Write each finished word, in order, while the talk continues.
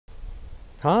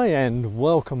Hi and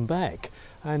welcome back.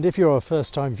 And if you're a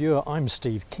first-time viewer, I'm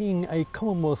Steve King, a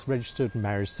Commonwealth Registered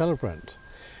Marriage Celebrant.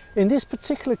 In this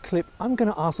particular clip, I'm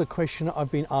going to ask a question that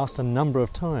I've been asked a number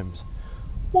of times.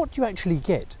 What do you actually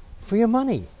get for your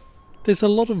money? There's a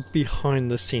lot of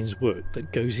behind-the-scenes work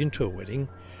that goes into a wedding,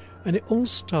 and it all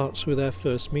starts with our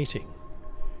first meeting.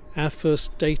 Our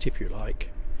first date, if you like.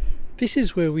 This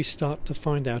is where we start to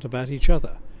find out about each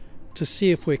other, to see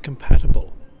if we're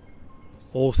compatible.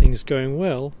 All things going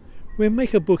well, we'll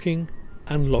make a booking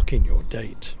and lock in your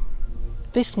date.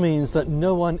 This means that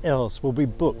no one else will be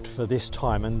booked for this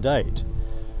time and date.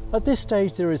 At this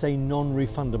stage there is a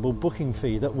non-refundable booking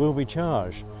fee that will be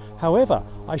charged. However,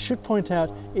 I should point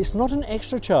out it's not an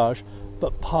extra charge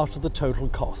but part of the total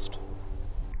cost.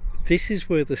 This is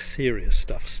where the serious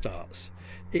stuff starts.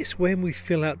 It's when we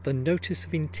fill out the Notice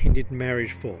of Intended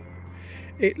Marriage form.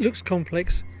 It looks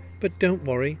complex, but don't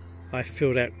worry. I've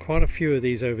filled out quite a few of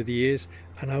these over the years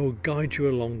and I will guide you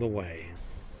along the way.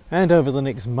 And over the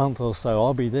next month or so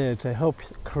I'll be there to help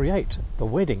create the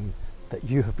wedding that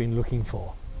you have been looking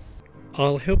for.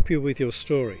 I'll help you with your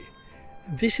story.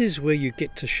 This is where you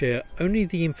get to share only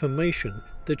the information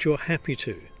that you're happy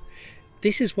to.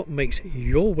 This is what makes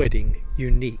your wedding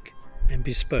unique and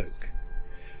bespoke.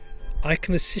 I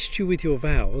can assist you with your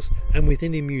vows and with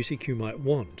any music you might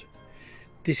want.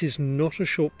 This is not a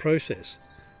short process.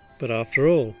 But after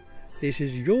all, this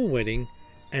is your wedding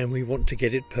and we want to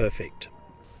get it perfect.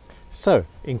 So,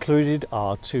 included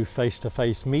are 2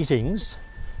 face-to-face meetings,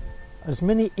 as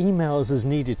many emails as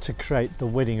needed to create the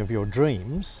wedding of your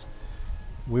dreams.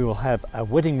 We will have a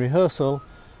wedding rehearsal,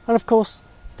 and of course,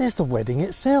 there's the wedding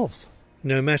itself.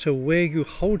 No matter where you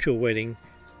hold your wedding,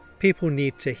 people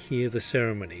need to hear the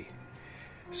ceremony.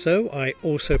 So I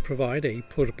also provide a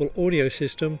portable audio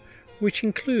system which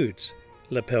includes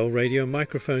lapel radio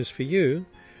microphones for you,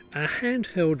 a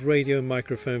handheld radio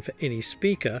microphone for any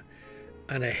speaker,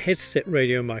 and a headset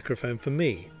radio microphone for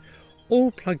me, all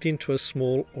plugged into a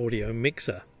small audio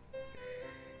mixer.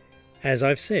 As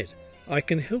I've said, I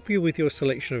can help you with your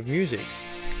selection of music,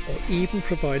 or even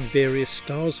provide various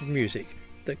styles of music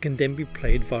that can then be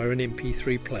played via an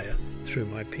MP3 player through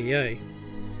my PA.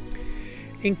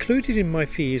 Included in my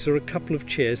fees are a couple of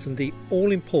chairs and the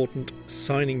all-important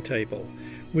signing table,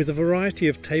 with a variety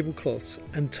of tablecloths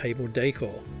and table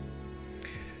decor.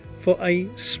 For a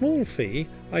small fee,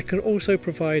 I can also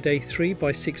provide a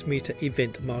 3x6 metre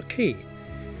event marquee,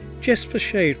 just for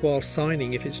shade while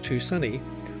signing if it's too sunny,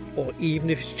 or even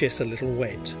if it's just a little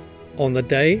wet. On the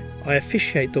day, I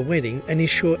officiate the wedding and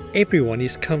ensure everyone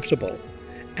is comfortable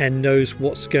and knows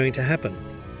what's going to happen.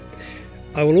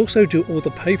 I will also do all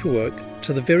the paperwork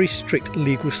to the very strict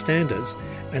legal standards,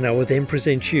 and I will then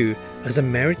present you as a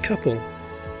married couple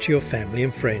to your family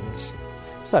and friends.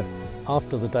 So,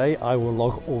 after the day I will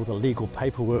log all the legal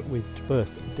paperwork with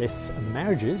birth, deaths and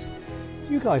marriages.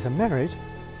 You guys are married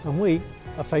and we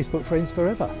are Facebook friends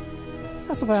forever.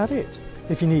 That's about it.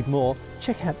 If you need more,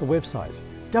 check out the website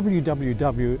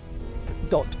www.emc.wedding.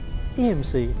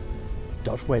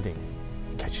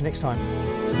 Catch you next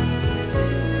time.